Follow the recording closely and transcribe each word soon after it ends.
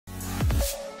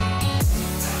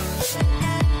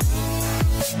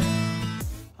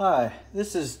Hi,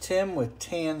 this is Tim with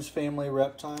Tan's Family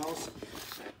Reptiles.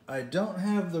 I don't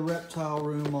have the reptile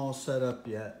room all set up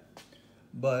yet,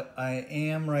 but I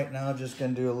am right now just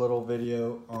going to do a little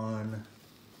video on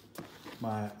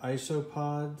my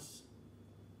isopods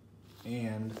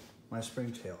and my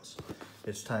springtails.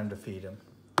 It's time to feed them.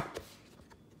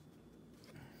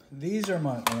 These are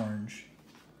my orange.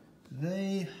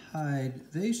 They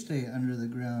stay under the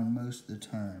ground most of the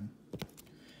time.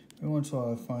 Every once in a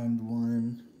while I find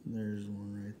one. There's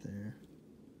one right there.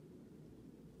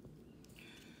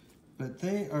 But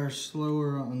they are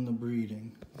slower on the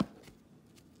breeding.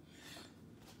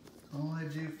 All I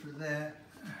do for that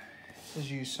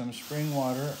is use some spring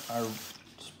water. I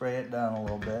spray it down a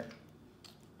little bit.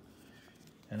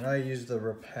 And I use the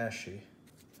Rapashi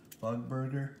bug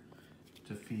burger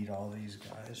to feed all these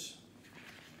guys.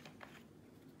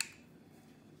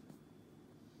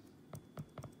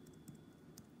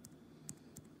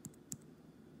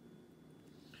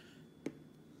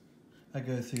 I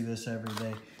go through this every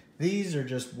day. These are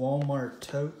just Walmart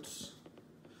totes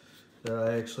that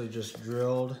I actually just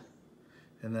drilled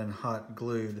and then hot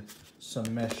glued some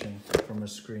meshing from a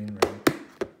screen ring.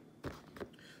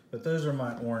 But those are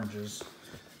my oranges.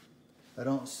 I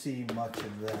don't see much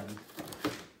of them.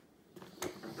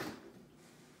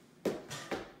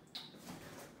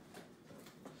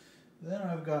 Then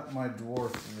I've got my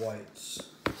dwarf whites.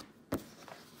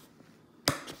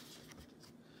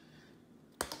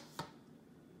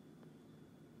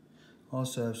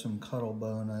 Also have some cuddle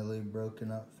bone I leave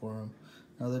broken up for them.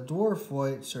 Now the dwarf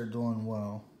whites are doing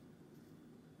well.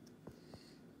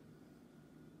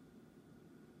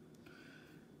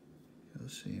 You'll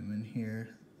see them in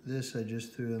here. This I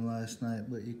just threw in last night,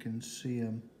 but you can see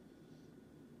them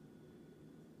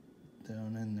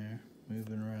down in there,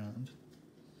 moving around.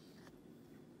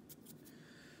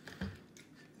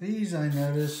 These I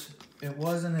noticed, it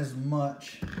wasn't as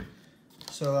much.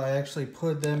 So I actually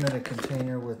put them in a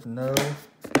container with no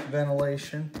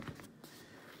ventilation,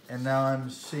 and now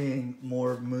I'm seeing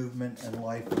more movement and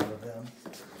life out of them.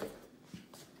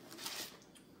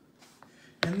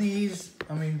 And these,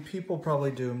 I mean, people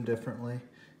probably do them differently.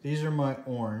 These are my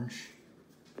orange.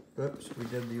 Oops, we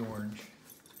did the orange.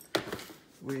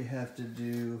 We have to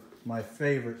do my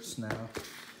favorites now.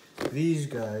 These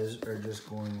guys are just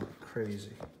going like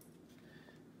crazy.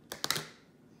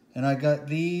 And I got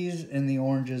these and the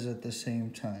oranges at the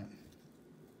same time.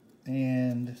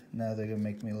 And now they're gonna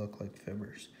make me look like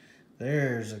fibbers.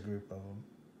 There's a group of them.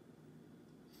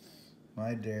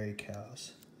 My dairy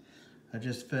cows. I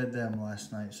just fed them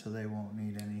last night, so they won't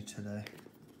need any today.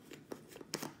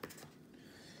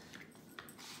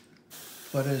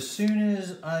 But as soon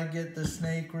as I get the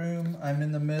snake room, I'm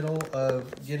in the middle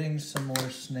of getting some more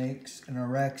snakes and a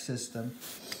rack system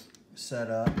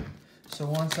set up. So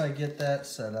once I get that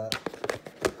set up,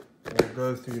 we'll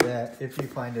go through that if you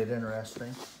find it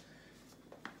interesting.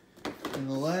 And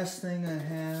the last thing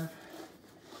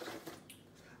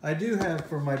I do have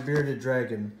for my bearded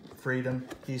dragon, Freedom.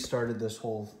 He started this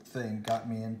whole thing, got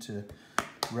me into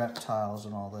reptiles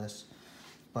and all this.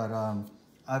 But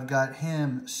I've got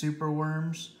him super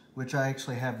worms, which I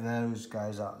actually have those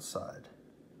guys outside.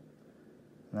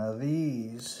 Now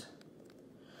these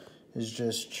is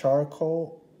just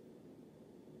charcoal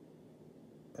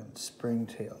and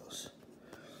springtails.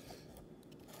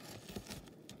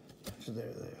 So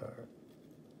there they are.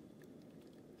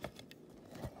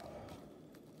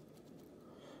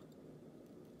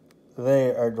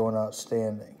 They are doing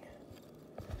outstanding.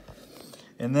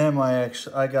 And then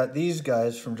I got these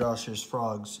guys from Josh's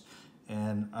Frogs,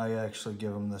 and I actually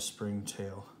give them the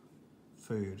springtail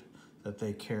food that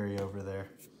they carry over there.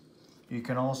 You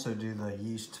can also do the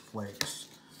yeast flakes.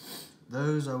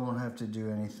 Those I won't have to do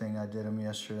anything. I did them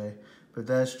yesterday. But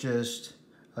that's just,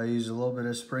 I use a little bit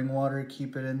of spring water,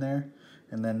 keep it in there,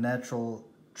 and then natural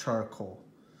charcoal.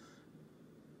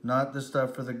 Not the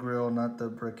stuff for the grill, not the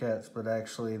briquettes, but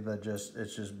actually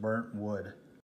it's just burnt wood.